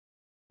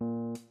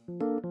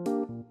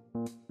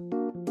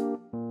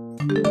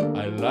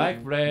I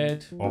like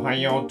bread.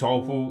 Ohayo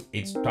Tofu,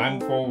 it's time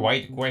for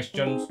white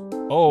questions.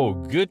 Oh,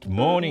 good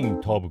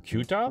morning,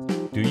 Tobukyuta.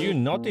 Do you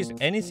notice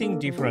anything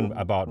different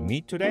about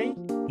me today?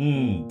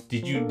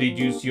 Did you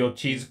reduce your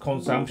cheese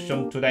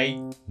consumption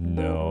today?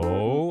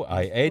 No,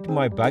 I ate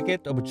my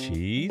baguette of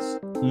cheese.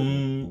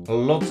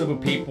 Lots of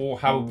people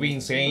have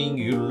been saying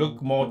you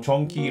look more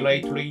chunky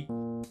lately.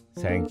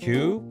 Thank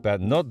you,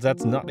 but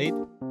that's not it.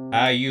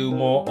 Are you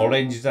more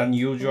orange than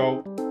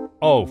usual?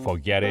 Oh,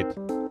 forget it.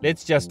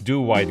 Let's just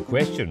do white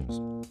questions.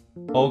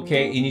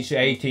 Okay,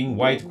 initiating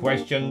white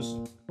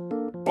questions.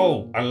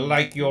 Oh, I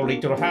like your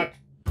little hat.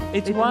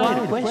 It's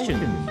white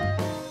questions.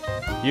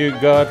 You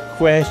got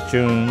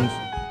questions,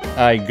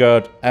 I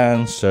got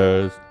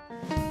answers.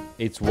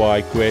 It's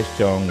white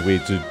question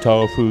with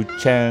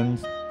Tofu-chan.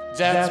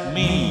 That's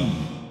me.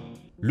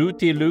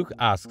 Luty Luke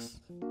asks,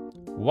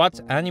 what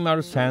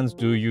animal sounds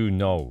do you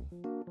know?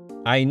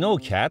 I know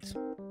cat.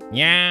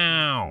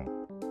 Meow.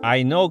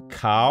 I know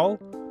cow.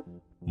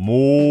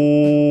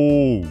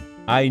 Moo.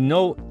 I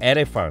know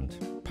elephant.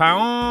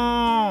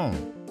 Pow.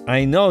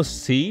 I know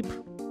sheep.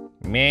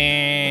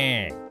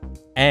 Meh.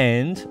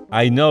 And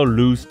I know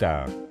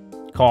rooster.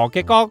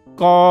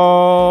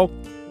 Cock-a-cock-cock.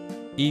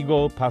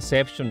 Eagle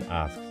Perception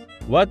asks,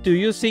 what do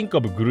you think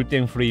of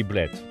gluten-free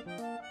bread?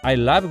 I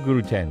love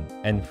gluten,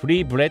 and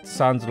free bread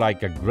sounds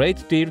like a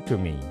great deal to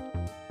me.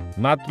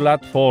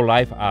 Madlat for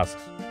Life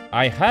asks,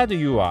 I heard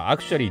you are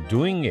actually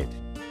doing it.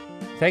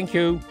 Thank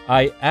you,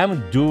 I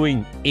am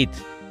doing it.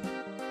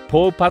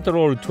 Paw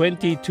Patrol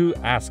 22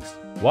 asks,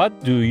 what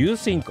do you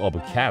think of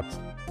cats?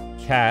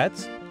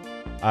 Cats?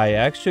 I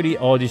actually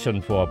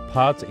auditioned for a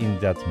part in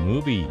that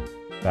movie,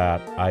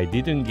 but I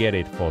didn't get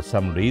it for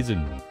some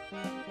reason.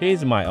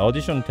 Here's my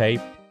audition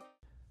tape.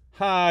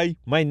 Hi,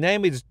 my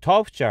name is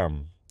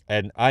Tofu-chan,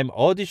 and I'm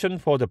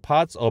auditioned for the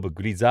parts of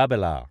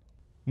Grisabella.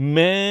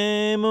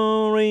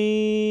 Memory,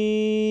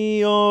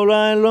 all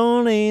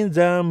alone in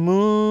the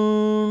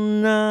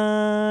moonlight.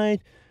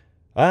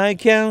 I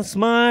can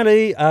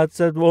smile at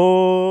the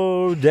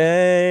old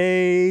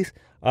days.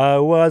 I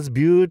was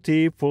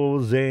beautiful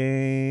then.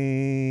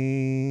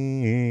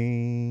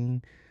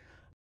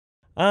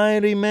 I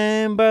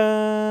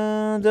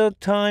remember the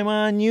time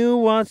I knew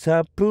what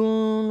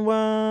spoon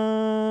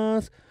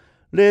was.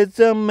 Let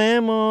the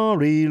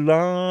memory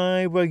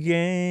live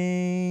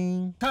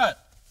again. Cut!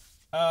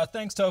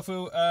 Thanks,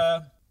 Tofu.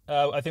 I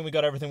think we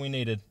got everything we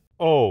needed.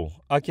 Oh,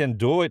 I can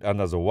do it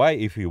another way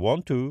if you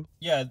want to.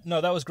 Yeah,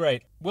 no, that was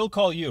great. We'll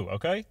call you,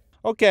 okay?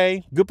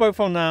 Okay, goodbye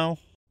for now.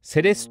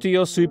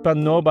 Celestial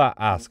Supernova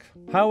asks,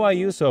 how are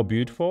you so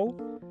beautiful?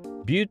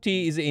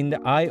 Beauty is in the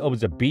eye of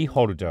the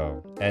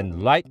beholder,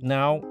 and right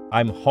now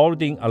I'm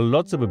holding a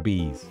lot of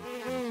bees.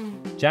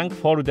 Junk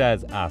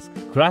Folders ask,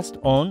 crust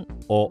on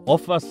or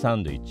off a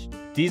sandwich?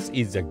 This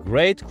is a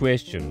great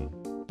question,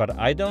 but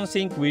I don't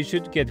think we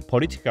should get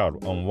political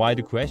on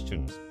wide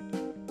questions.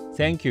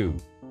 Thank you.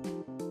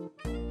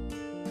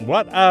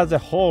 What are the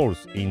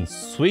holes in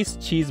Swiss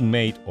cheese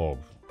made of?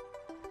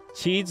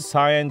 Cheese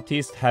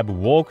scientists have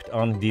worked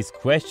on this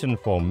question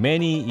for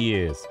many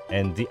years,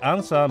 and the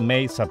answer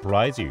may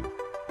surprise you.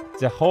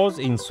 The holes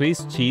in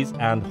Swiss cheese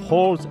aren't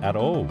holes at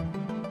all.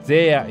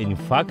 They are in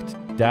fact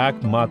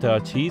dark matter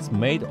cheese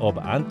made of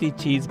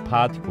anti-cheese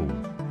particles.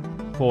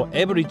 For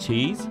every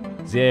cheese,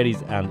 there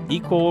is an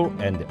equal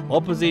and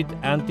opposite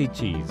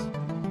anti-cheese.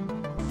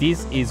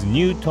 This is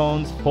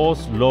Newton's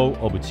fourth law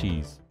of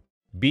cheese.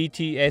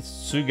 BTS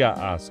Suga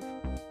asks,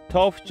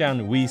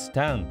 Tofu-chan, we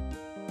Stan.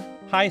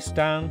 Hi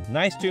Stan,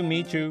 nice to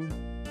meet you.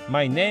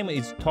 My name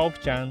is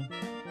Tofu-chan.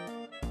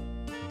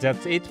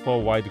 That's it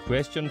for wide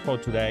question for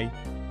today.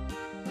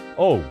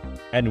 Oh,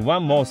 and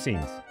one more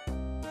thing.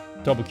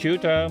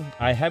 Tobukyuta,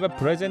 I have a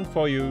present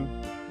for you.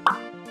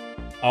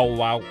 Oh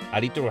wow,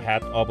 a little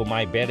hat of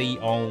my very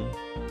own.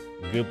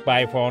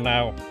 Goodbye for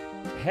now.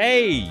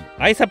 Hey,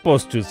 I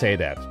supposed to say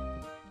that.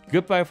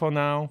 Goodbye for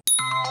now.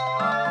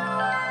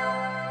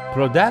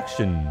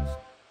 Productions.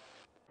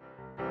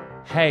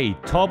 Hey,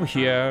 Tob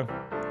here.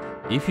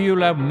 If you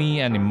love me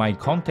and my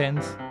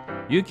contents,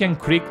 you can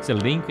click the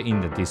link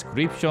in the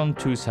description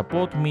to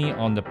support me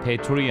on the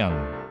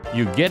Patreon.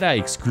 You get an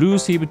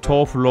exclusive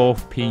Tofu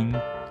Loaf pin,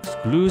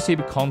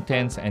 exclusive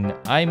contents, and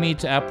I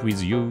meet up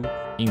with you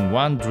in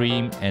one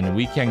dream and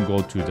we can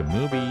go to the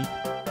movie,